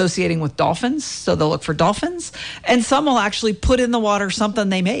associating with dolphins, so they'll look for dolphins. And some will actually put in the water something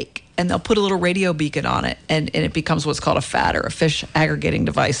they make, and they'll put a little radio beacon on it, and it becomes what's called a FAD, or a fish aggregating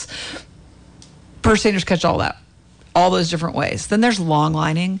device. Purse seiners catch all that, all those different ways. Then there's long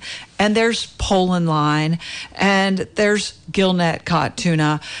lining, and there's pole and line, and there's gill net caught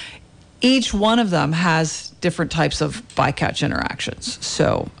tuna. Each one of them has different types of bycatch interactions.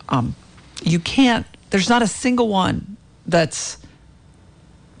 So there's not a single one that's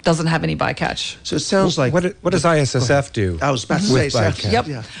doesn't have any bycatch. So it sounds like... What does ISSF do? I was about to say bycatch. Yep.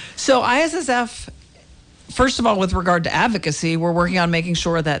 Yeah. So ISSF, first of all, with regard to advocacy, we're working on making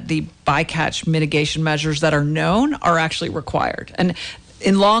sure that the bycatch mitigation measures that are known are actually required. And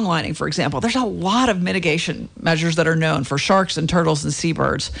in long lining, for example, there's a lot of mitigation measures that are known for sharks and turtles and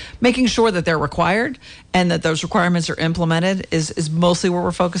seabirds. Making sure that they're required and that those requirements are implemented is mostly where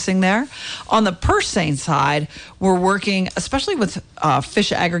we're focusing there. On the purse seine side, we're working, especially with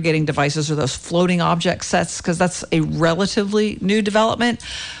fish aggregating devices or those floating object sets, because that's a relatively new development.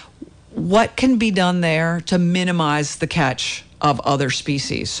 What can be done there to minimize the catch of other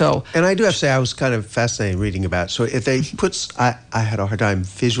species? And I do have to say, I was kind of fascinated reading about it. So if they I had a hard time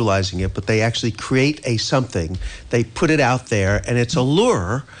visualizing it, but they actually create something, they put it out there, and it's a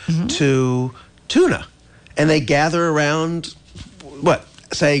lure to tuna. And they gather around,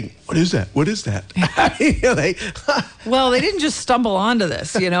 saying, what is that? What is that? Well, they didn't just stumble onto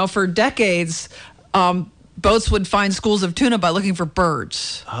this. For decades, boats would find schools of tuna by looking for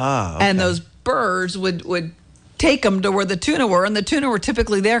birds. Okay. And those birds would take them to where the tuna were, and the tuna were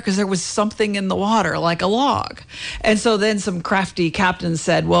typically there because there was something in the water, like a log. And so then some crafty captains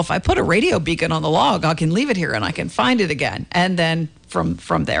said, well, if I put a radio beacon on the log, I can leave it here and I can find it again. And then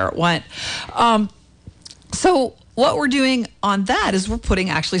from there it went. So what we're doing on that is we're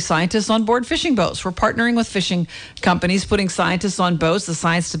putting actually scientists on board fishing boats. We're partnering with fishing companies, putting scientists on boats. The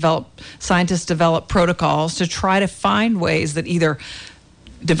scientists develop protocols to try to find ways that either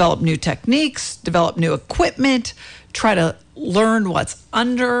develop new techniques, develop new equipment, try to learn what's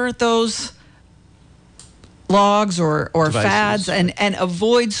under those logs or fads, and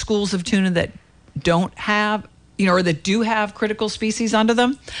avoid schools of tuna that don't have, or that do have critical species under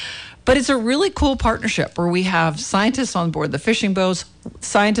them. But it's a really cool partnership where we have scientists on board the fishing boats.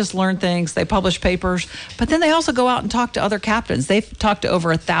 Scientists learn things, they publish papers, but then they also go out and talk to other captains. They've talked to over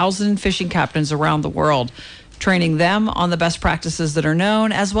 1,000 fishing captains around the world, training them on the best practices that are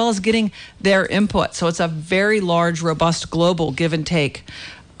known, as well as getting their input. So it's a very large, robust, global give and take.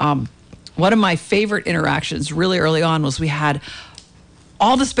 One of my favorite interactions really early on was we had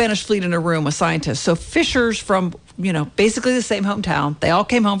all the Spanish fleet in a room with scientists. So fishers from, basically the same hometown. They all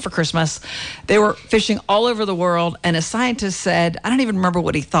came home for Christmas. They were fishing all over the world. And a scientist said, I don't even remember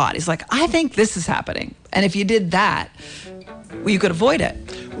what he thought. He's like, I think this is happening. And if you did that, you could avoid it.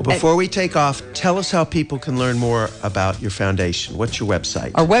 Well, before we take off, tell us how people can learn more about your foundation. What's your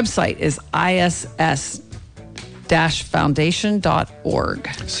website? Our website is ISS-foundation.org.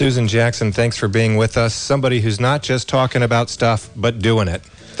 Susan Jackson, thanks for being with us. Somebody who's not just talking about stuff, but doing it.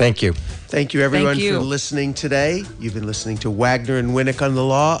 Thank you. Thank you, everyone, for listening today. You've been listening to Wagner and Winick on the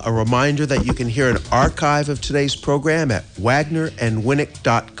Law. A reminder that you can hear an archive of today's program at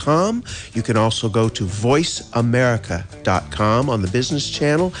wagnerandwinick.com. You can also go to voiceamerica.com on the business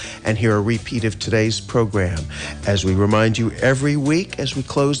channel and hear a repeat of today's program. As we remind you every week as we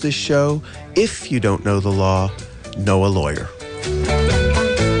close this show, if you don't know the law, know a lawyer.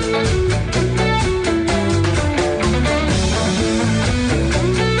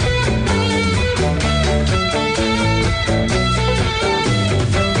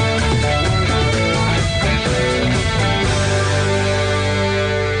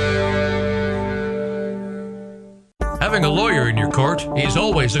 court is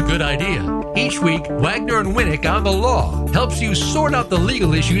always a good idea. Each week, Wagner and Winick on the Law helps you sort out the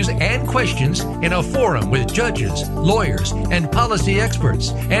legal issues and questions in a forum with judges, lawyers, and policy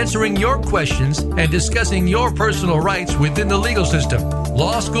experts, answering your questions and discussing your personal rights within the legal system.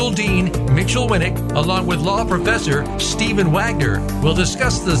 Law School Dean Mitchel Winick, along with law professor Stephen Wagner, will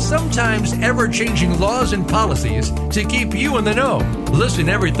discuss the sometimes ever-changing laws and policies to keep you in the know. Listen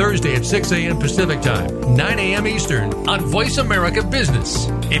every Thursday at 6 a.m. Pacific Time, 9 a.m. Eastern on Voice America Business.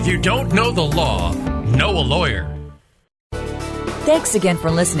 If you don't know the law, know a lawyer. Thanks again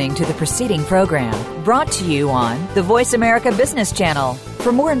for listening to the preceding program brought to you on the Voice America Business Channel.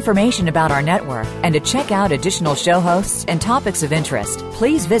 For more information about our network and to check out additional show hosts and topics of interest,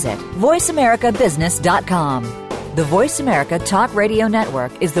 please visit voiceamericabusiness.com. The Voice America Talk Radio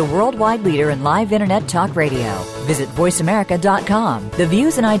Network is the worldwide leader in live Internet talk radio. Visit voiceamerica.com. The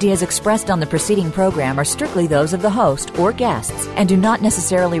views and ideas expressed on the preceding program are strictly those of the host or guests and do not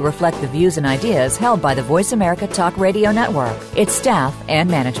necessarily reflect the views and ideas held by the Voice America Talk Radio Network, its staff, and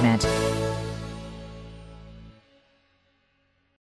management.